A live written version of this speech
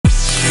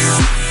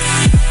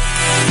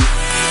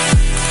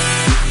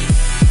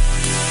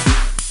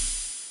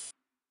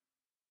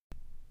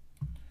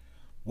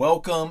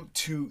Welcome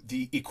to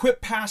the Equip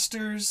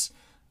Pastors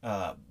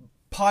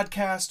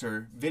podcast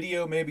or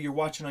video. Maybe you're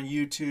watching on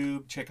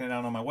YouTube, checking it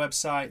out on my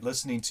website,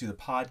 listening to the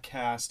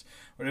podcast.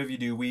 Whatever you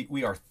do,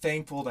 we are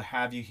thankful to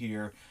have you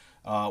here.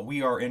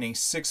 We are in a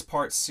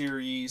 6-part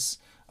series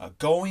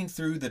going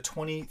through the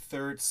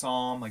 23rd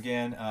Psalm.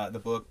 Again, the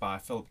book by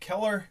Philip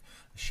Keller,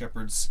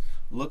 Shepherd's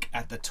Look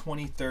at the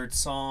 23rd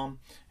Psalm.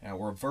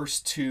 We're verse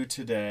 2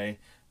 today,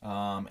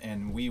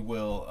 and we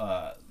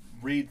will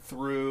read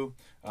through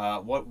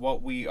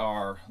what we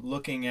are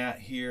looking at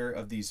here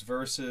of these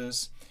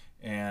verses.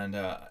 And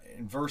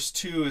in verse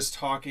 2 is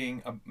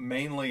talking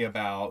mainly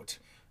about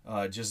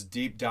just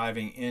deep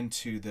diving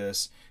into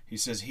this. He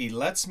says, "He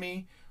lets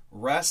me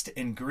rest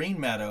in green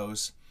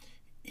meadows.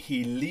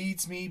 He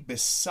leads me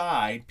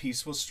beside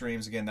peaceful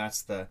streams." Again,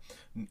 that's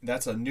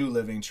a New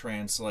Living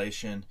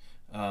Translation.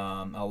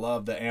 I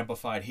love the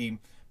Amplified. "He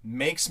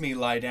makes me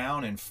lie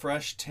down in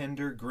fresh,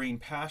 tender, green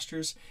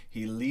pastures.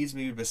 He leads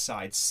me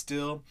beside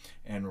still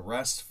and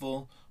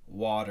restful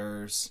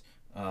waters."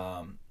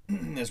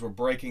 As we're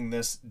breaking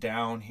this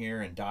down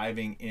here and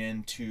diving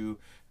into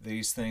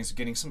these things,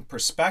 getting some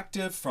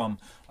perspective from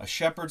a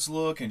shepherd's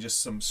look and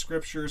just some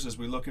scriptures as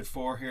we look at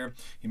 4 here.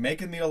 "He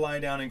maketh me to lie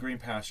down in green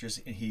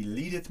pastures, and he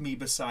leadeth me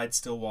beside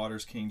still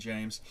waters," King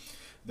James.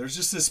 There's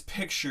just this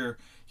picture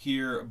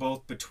here,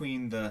 both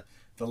between the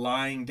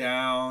lying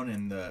down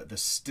and the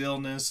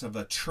stillness of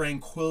a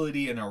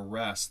tranquility and a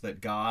rest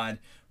that God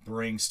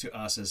brings to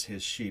us as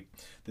his sheep.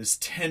 This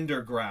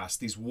tender grass,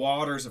 these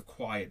waters of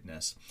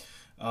quietness.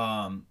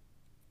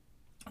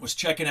 Was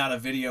checking out a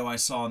video I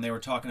saw, and they were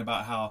talking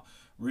about how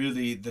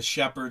really the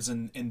shepherds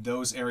in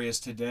those areas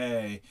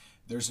today,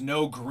 there's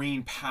no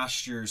green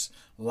pastures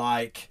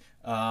like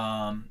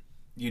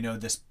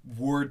this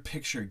word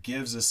picture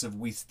gives us. Of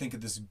we think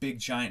of this big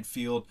giant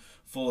field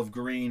full of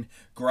green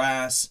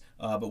grass,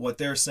 but what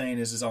they're saying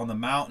is on the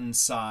mountain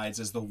sides,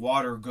 as the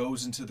water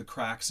goes into the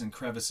cracks and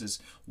crevices,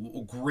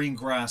 green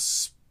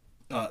grass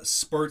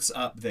spurts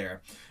up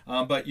there.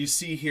 But you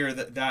see here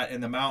that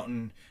in the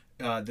mountain,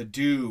 the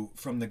dew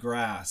from the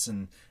grass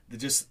and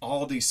just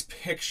all these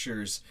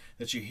pictures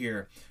that you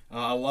hear.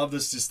 I love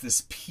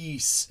this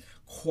peace,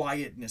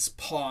 quietness,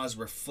 pause,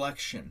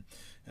 reflection.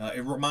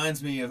 It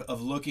reminds me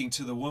of looking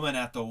to the woman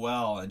at the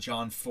well in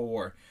John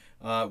 4,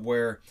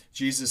 where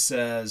Jesus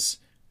says,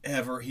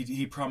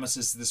 he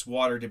promises this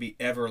water to be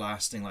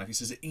everlasting life. He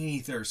says, "Any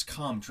thirst,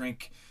 come,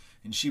 drink."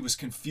 And she was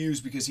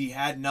confused because he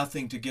had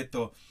nothing to get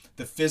the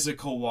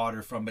physical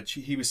water from, but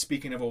he was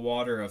speaking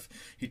of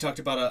he talked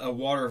about a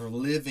water of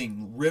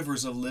living,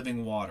 rivers of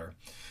living water.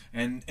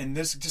 And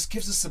this just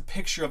gives us a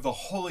picture of the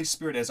Holy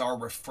Spirit as our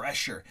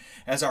refresher,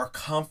 as our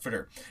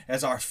comforter,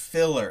 as our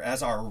filler,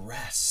 as our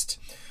rest.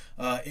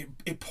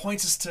 It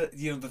points us to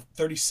the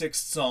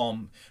 36th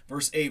Psalm,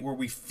 verse 8, where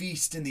we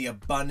feast in the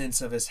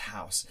abundance of his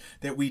house,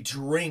 that we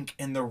drink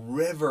in the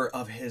river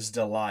of his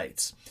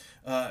delights.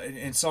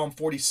 In Psalm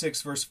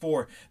 46, verse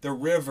 4, the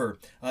river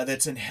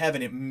that's in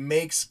heaven, it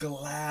makes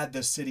glad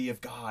the city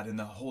of God in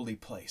the holy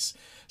place.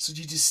 So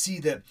you just see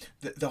that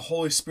the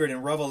Holy Spirit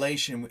in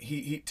Revelation,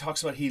 he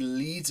talks about he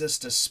leads us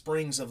to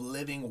springs of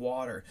living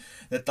water,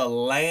 that the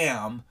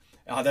Lamb,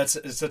 that's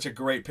such a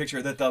great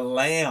picture, that the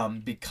Lamb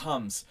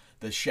becomes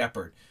the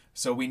shepherd.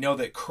 So we know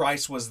that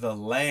Christ was the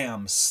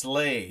Lamb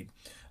slain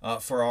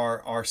for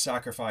our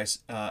sacrifice,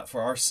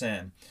 for our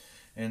sin.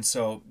 And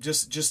so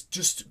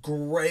just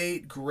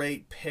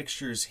great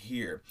pictures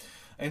here.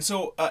 And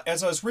so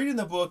as I was reading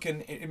the book,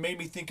 and it made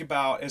me think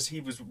about, as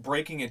he was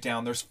breaking it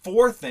down, there's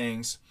 4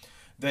 things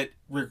that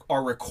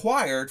are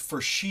required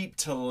for sheep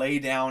to lay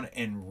down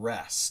and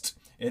rest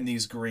in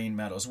these green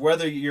meadows.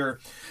 Whether you're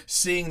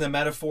seeing the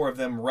metaphor of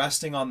them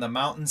resting on the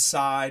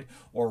mountainside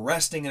or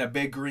resting in a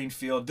big green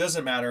field,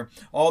 doesn't matter.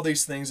 All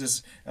these things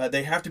is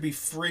they have to be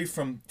free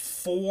from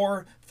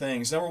 4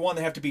 things. Number 1,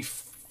 they have to be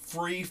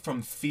free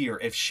from fear.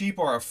 If sheep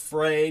are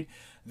afraid,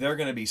 they're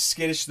going to be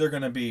skittish. They're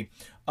going to be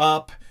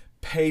up,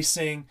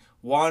 pacing,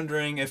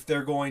 wondering if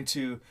they're going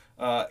to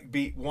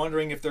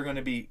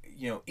be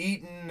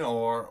eaten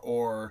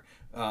or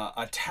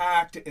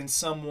attacked in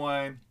some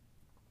way.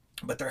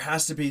 But there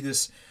has to be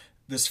this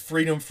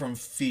freedom from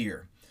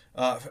fear,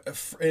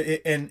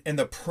 in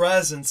the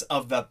presence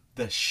of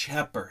the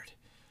shepherd.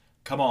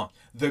 Come on,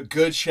 the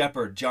good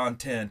shepherd, John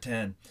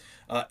 10:10.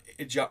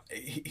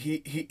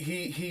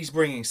 He's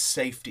bringing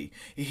safety.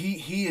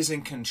 He is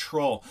in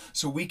control,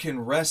 so we can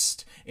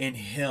rest in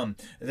him.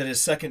 That is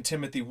 2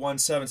 Timothy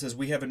 1:7 says,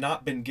 "We have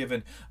not been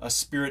given a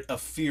spirit of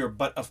fear,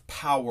 but of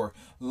power,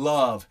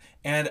 love,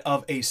 and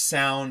of a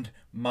sound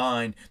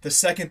mind." The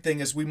second thing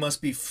is we must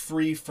be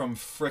free from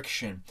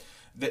friction.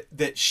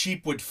 That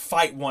sheep would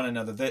fight one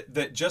another.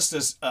 That just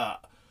as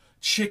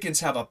chickens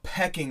have a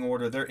pecking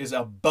order, there is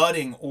a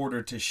butting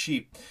order to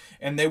sheep,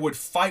 and they would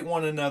fight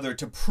one another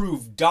to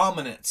prove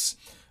dominance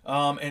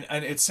And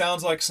it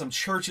sounds like some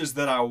churches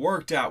that I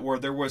worked at where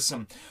there was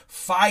some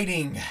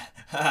fighting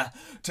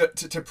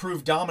to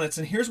prove dominance.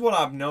 And here's what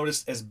I've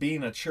noticed as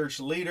being a church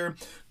leader,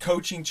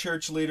 coaching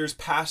church leaders,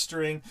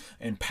 pastoring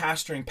and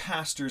pastoring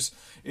pastors,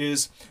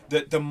 is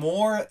that the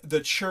more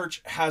the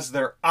church has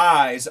their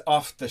eyes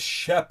off the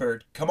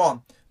shepherd, come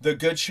on, the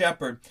good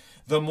shepherd,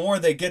 the more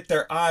they get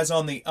their eyes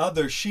on the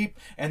other sheep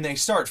and they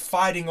start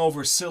fighting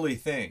over silly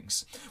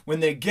things.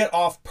 When they get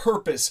off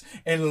purpose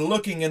and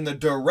looking in the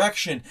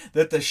direction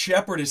that the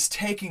shepherd is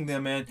taking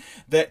them in,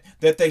 that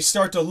they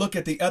start to look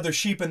at the other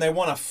sheep and they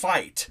want to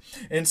fight.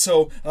 And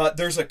so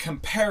there's a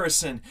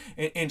comparison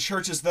in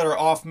churches that are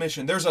off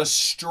mission. There's a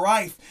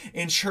strife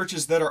in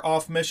churches that are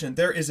off mission.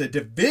 There is a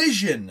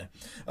division.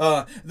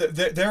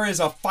 There is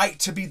a fight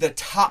to be the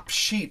top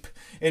sheep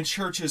in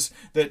churches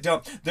that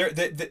don't.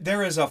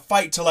 There is a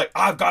fight to, like,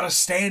 I've got to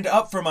stand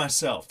up for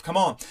myself. Come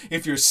on.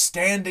 If you're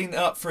standing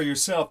up for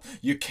yourself,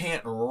 you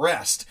can't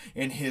rest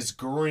in his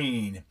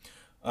green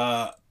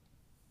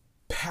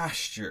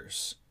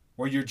pastures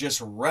where you're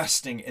just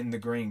resting in the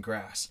green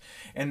grass.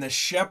 And the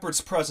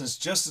shepherd's presence,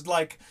 just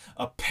like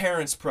a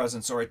parent's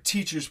presence or a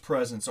teacher's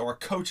presence or a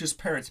coach's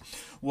parents,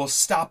 will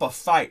stop a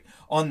fight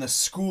on the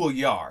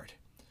schoolyard.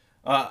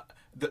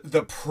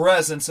 The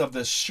presence of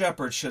the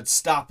shepherd should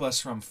stop us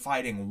from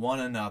fighting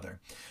one another.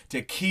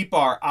 To keep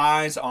our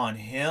eyes on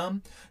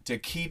him, to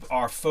keep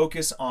our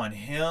focus on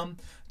him,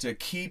 to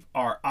keep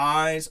our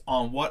eyes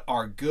on what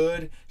our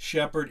good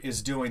shepherd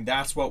is doing.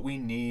 That's what we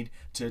need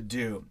to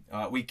do.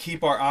 We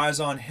keep our eyes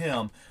on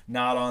him,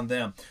 not on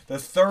them. The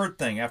third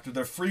thing, after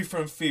they're free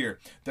from fear,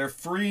 they're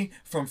free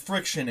from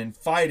friction and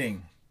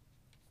fighting,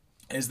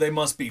 is they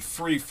must be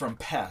free from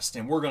pest.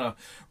 And we're going to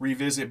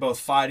revisit both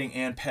fighting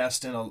and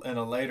pest in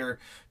a later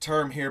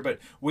term here. But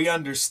we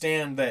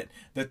understand that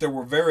there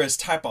were various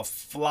type of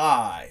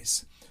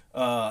flies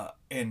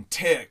and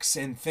ticks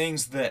and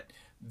things that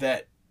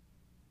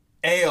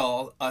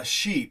ail a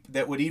sheep,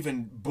 that would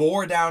even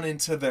bore down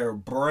into their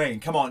brain.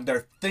 Come on,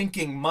 their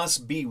thinking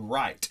must be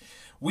right.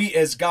 We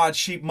as God's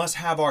sheep must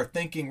have our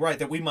thinking right,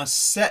 that we must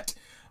set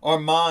our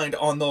mind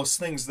on those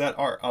things that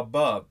are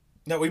above,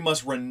 that we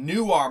must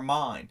renew our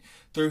mind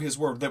through his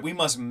word, that we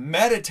must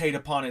meditate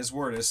upon his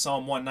word, as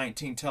Psalm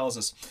 119 tells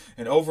us.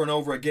 And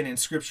over again in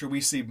scripture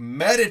we see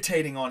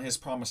meditating on his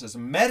promises,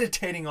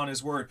 meditating on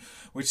his word,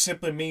 which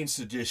simply means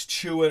to just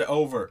chew it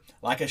over,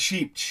 like a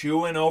sheep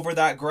chewing over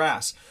that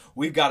grass.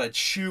 We've got to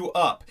chew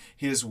up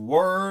his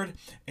word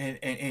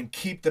and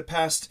keep the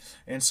pest.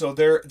 And so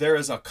there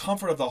is a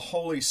comfort of the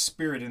Holy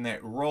Spirit in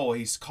that role.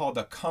 He's called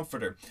the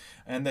comforter.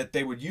 And that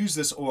they would use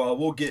this oil.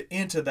 We'll get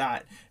into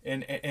that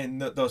in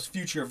those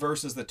future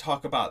verses that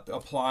talk about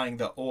applying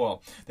the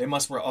oil. They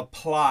must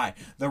apply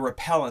the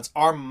repellents.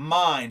 Our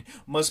mind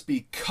must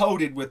be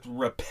coated with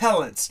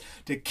repellents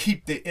to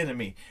keep the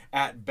enemy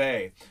at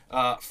bay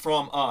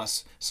from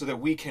us, so that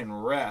we can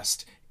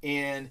rest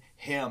in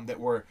him,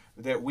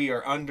 that we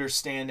are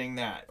understanding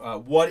that.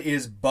 What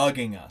is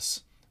bugging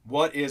us?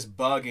 What is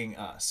bugging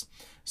us?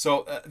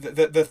 So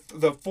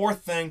the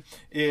fourth thing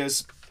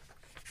is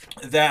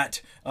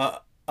that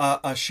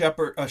a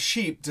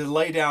sheep, to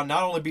lay down,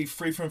 not only be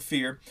free from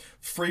fear,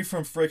 free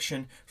from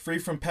friction, free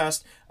from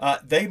pest,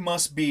 they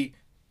must be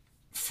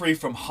free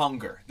from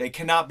hunger. They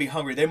cannot be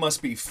hungry. They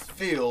must be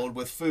filled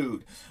with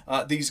food.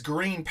 These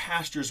green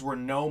pastures were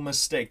no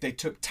mistake. They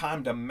took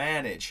time to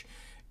manage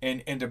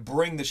and to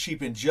bring the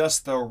sheep in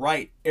just the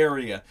right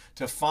area,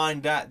 to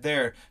find that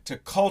there, to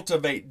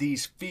cultivate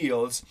these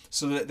fields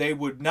so that they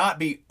would not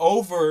be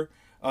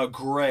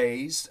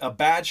grazed. A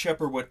bad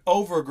shepherd would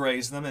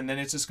overgraze them, and then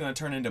it's just going to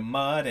turn into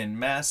mud and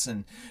mess,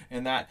 and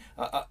that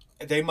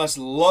they must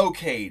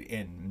locate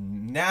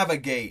and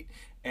navigate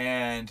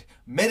and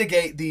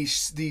mitigate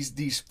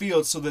these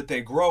fields so that they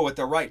grow at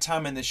the right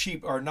time, and the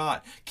sheep are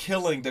not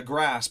killing the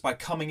grass by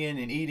coming in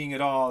and eating it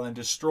all and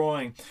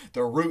destroying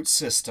the root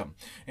system.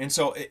 And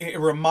so it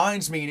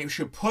reminds me, and it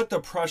should put the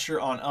pressure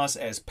on us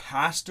as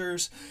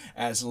pastors,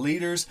 as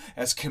leaders,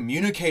 as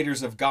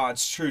communicators of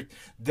God's truth.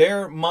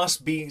 There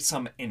must be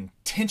some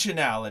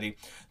intentionality.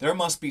 There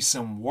must be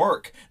some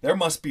work. There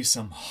must be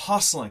some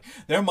hustling.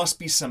 There must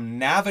be some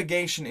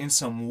navigation and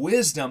some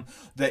wisdom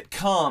that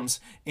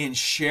comes in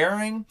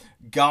sharing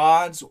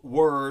God's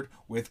word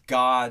with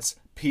God's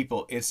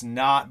people. It's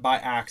not by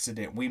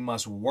accident. We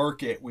must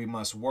work it. We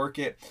must work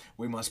it.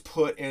 We must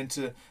put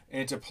into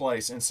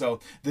place. And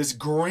so this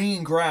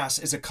green grass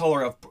is a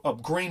color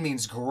of green,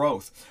 means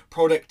growth,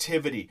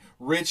 productivity,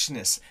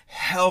 richness,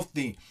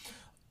 healthy,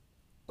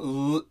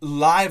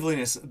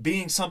 liveliness,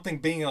 being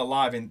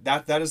alive. And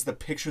that is the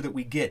picture that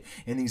we get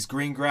in these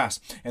green grass.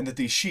 And that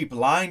these sheep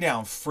lying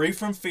down, free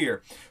from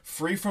fear,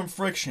 free from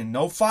friction,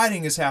 no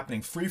fighting is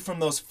happening, free from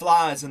those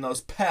flies and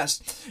those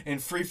pests,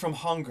 and free from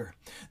hunger.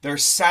 They're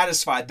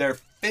satisfied, they're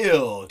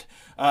filled.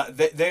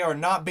 They are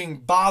not being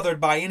bothered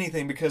by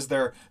anything because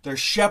their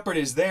shepherd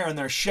is there and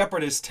their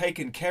shepherd is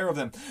taking care of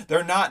them.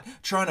 They're not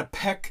trying to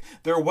peck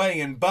their way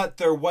and butt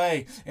their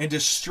way and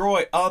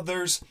destroy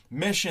others'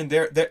 mission.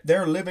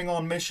 They're living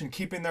on mission,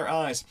 keeping their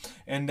eyes,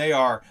 and they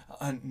are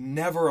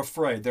never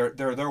afraid.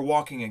 They're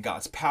walking in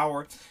God's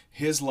power,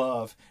 His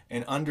love,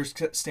 and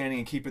understanding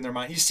and keeping their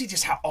mind. You see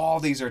just how all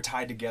these are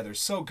tied together.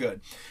 So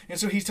good. And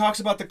so he talks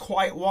about the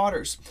quiet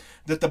waters,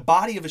 that the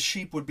body of a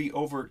sheep would be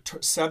over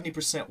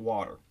 70%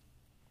 water,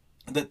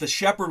 that the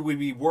shepherd would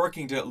be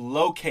working to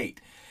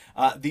locate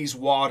these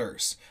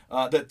waters,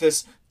 that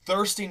this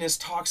thirstiness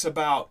talks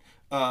about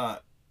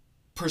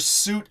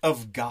pursuit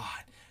of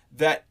God.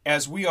 That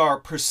as we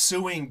are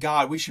pursuing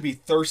God, we should be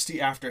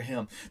thirsty after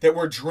Him. That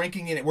we're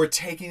drinking in it, we're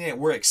taking it,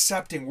 we're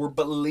accepting, we're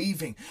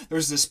believing.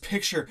 There's this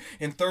picture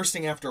in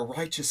thirsting after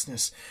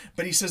righteousness.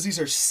 But he says these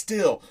are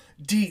still,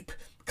 deep,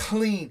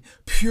 clean,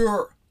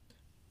 pure,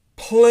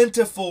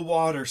 plentiful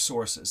water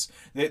sources.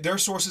 Their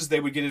sources, they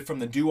would get it from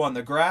the dew on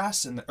the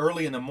grass and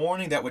early in the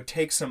morning. That would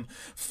take some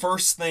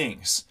first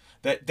things.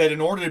 That in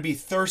order to be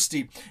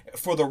thirsty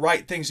for the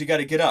right things, you got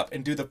to get up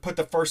and put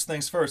the first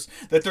things first.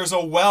 That there's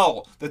a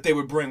well that they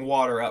would bring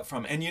water up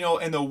from. And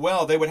in the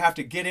well, they would have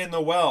to get in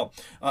the well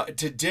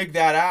to dig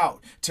that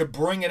out, to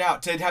bring it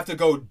out. They'd have to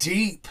go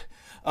deep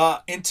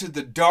into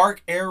the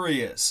dark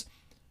areas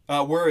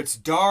where it's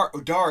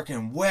dark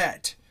and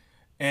wet.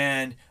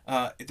 And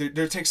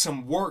there takes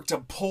some work to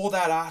pull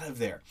that out of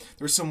there.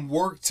 There's some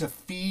work to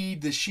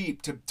feed the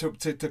sheep,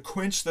 to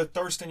quench the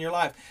thirst in your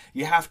life.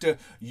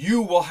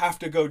 You will have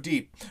to go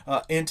deep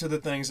into the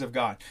things of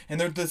God.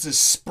 And there's this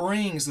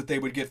springs that they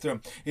would get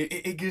through.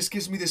 It just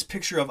gives me this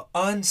picture of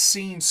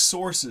unseen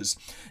sources.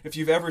 If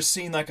you've ever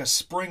seen like a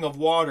spring of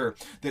water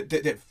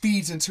that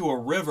feeds into a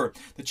river,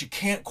 that you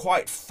can't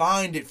quite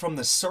find it from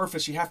the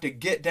surface. You have to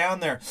get down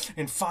there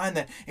and find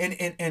that.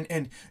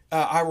 And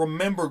I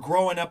remember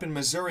growing up in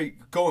Missouri,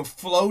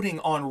 floating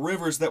on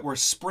rivers that were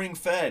spring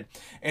fed,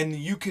 and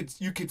you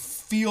could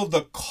feel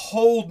the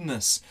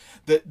coldness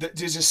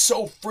that is just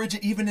so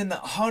frigid. Even in the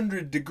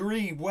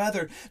 100-degree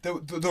weather,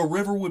 the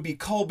river would be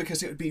cold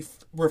because it would be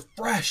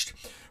refreshed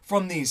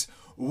from these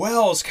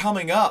wells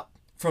coming up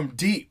from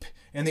deep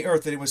in the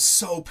earth, that it was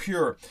so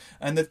pure.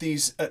 And that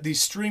these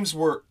streams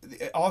were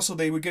also,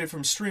 they would get it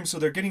from streams, so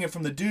they're getting it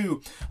from the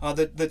dew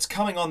that's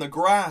coming on the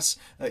grass.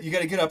 You got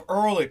to get up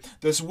early.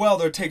 This well,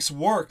 there takes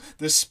work.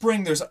 This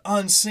spring, there's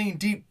unseen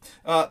deep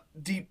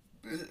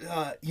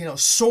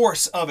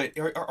source of it.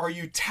 Are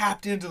you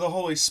tapped into the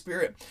Holy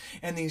Spirit?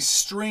 And these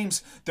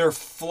streams, they're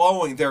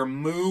flowing, they're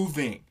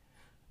moving.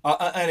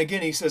 And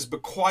again, he says,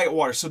 but quiet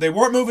water. So they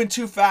weren't moving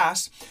too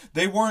fast.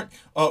 They weren't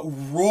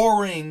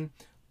roaring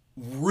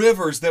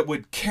rivers that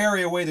would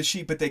carry away the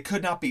sheep, but they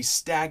could not be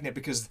stagnant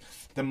because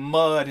the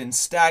mud and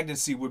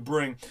stagnancy would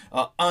bring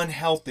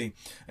unhealthy.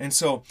 And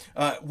so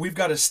we've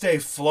got to stay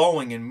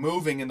flowing and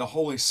moving in the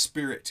Holy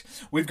Spirit.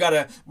 We've got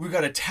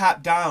to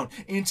tap down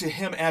into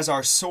Him as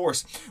our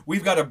source.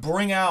 We've got to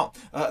bring out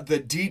the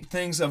deep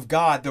things of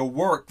God, the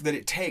work that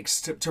it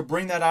takes to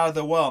bring that out of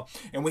the well.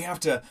 And we have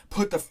to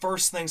put the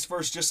first things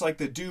first, just like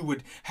the dew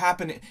would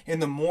happen in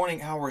the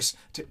morning hours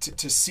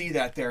to see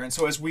that there. And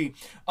so as we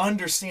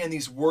understand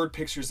these word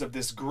pictures of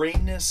this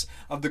greenness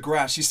of the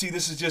grass, you see,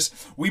 this is just,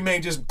 we may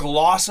just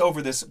gloss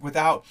over this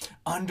without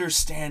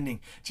understanding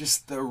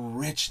just the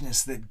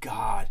richness that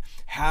God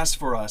has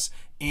for us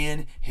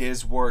in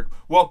His Word.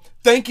 Well,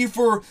 thank you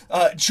for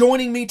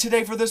joining me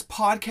today for this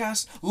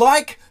podcast.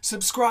 Like,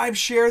 subscribe,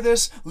 share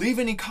this, leave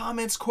any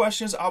comments,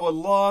 questions. I would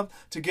love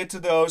to get to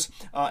those,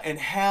 and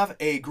have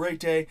a great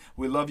day.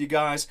 We love you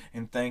guys,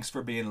 and thanks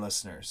for being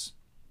listeners.